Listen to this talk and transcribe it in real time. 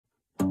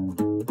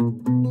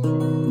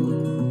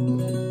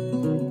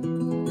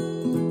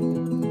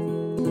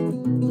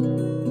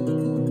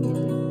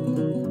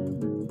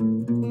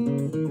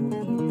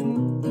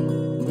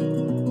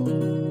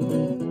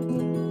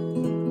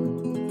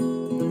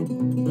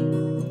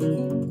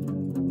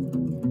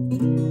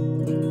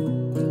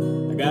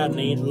got an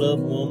angel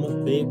of a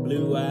woman, big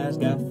blue eyes,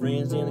 got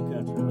friends in the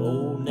country.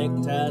 Old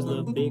neckties,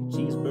 love big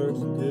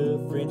cheeseburgers and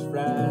good French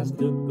fries.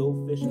 Could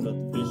go fishing, but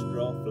the fish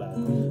draw fly.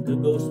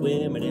 Could go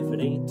swimming if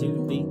it ain't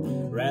too deep.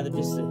 Rather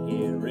just sit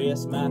here and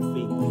rest my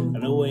feet.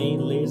 I know I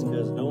ain't lazy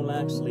cause I don't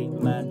like sleep.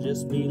 I might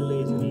just be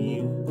lazy to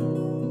you.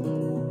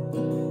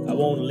 I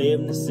wanna live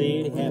in the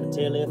city, have a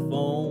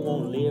telephone.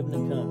 Wanna live in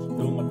the country,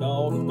 throw my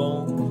dog a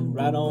bone.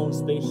 Ride on a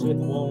spaceship,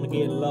 I wanna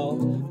get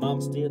lost.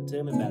 Mama still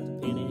tell me about the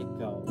penny it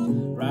costs.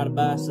 Ride a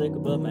bicycle,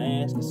 but my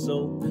ass is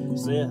sore.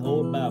 Say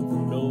hold Bible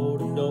from door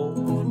to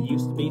door.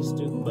 Used to be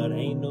stupid, but I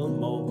ain't no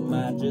more.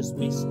 Might just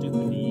be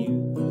stupid to you.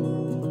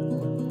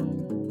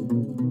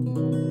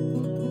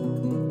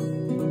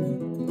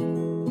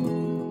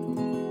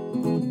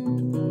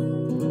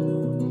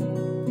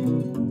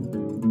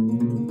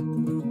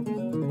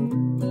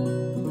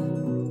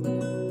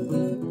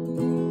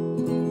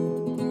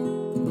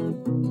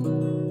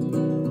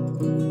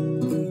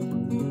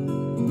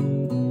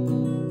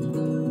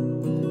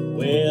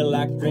 Well, I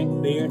like to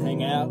drink beer and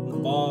hang out in the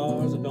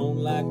bars. I don't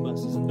like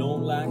buses, I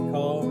don't like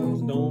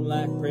cars. I don't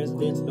like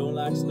presidents, I don't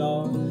like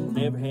stars.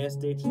 Never had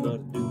stitches, but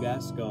I do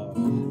got scars.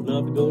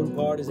 Love to go to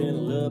parties and I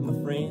love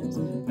my friends.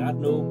 Got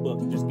no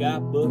book, just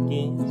got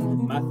bookends.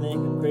 Might think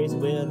I'm crazy,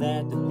 well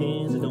that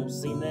depends. It don't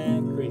seem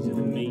that crazy to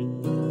me.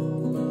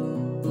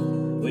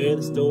 Well,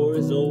 the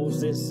story's old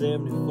since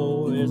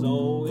 74. There's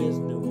always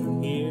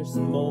new. Here's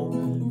some more.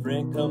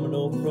 Friend coming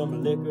over from a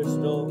liquor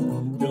store.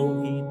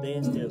 Joe he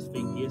danced till his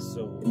feet get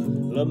sore.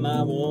 Love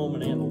my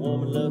woman and my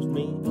woman loves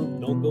me.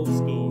 Don't go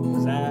skiing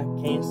cause I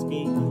can't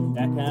ski.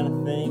 That kind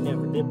of thing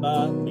never did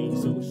bother me,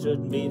 so it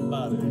shouldn't be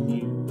bothering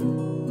you.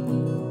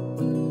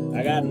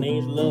 I got an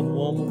angel of a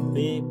woman,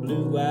 big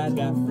blue eyes,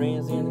 got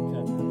friends in the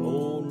country.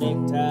 Old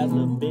neckties,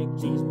 love big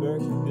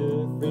cheeseburgers,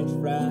 good French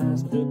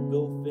fries. Could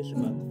go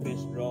fishing, but the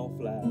fish draw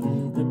fly.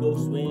 Could go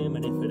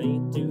swimming if it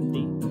ain't too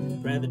deep.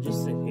 Rather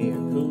just sit here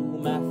and cool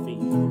my feet.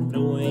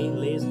 No, I ain't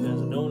lazy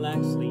cause I don't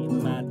like sleep. I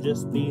might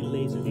just be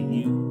lazy to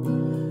you.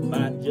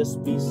 Might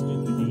just be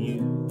stupid to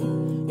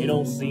you. It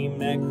don't seem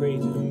that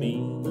crazy to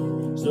me,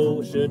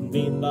 so it shouldn't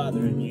be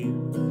bothering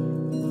you.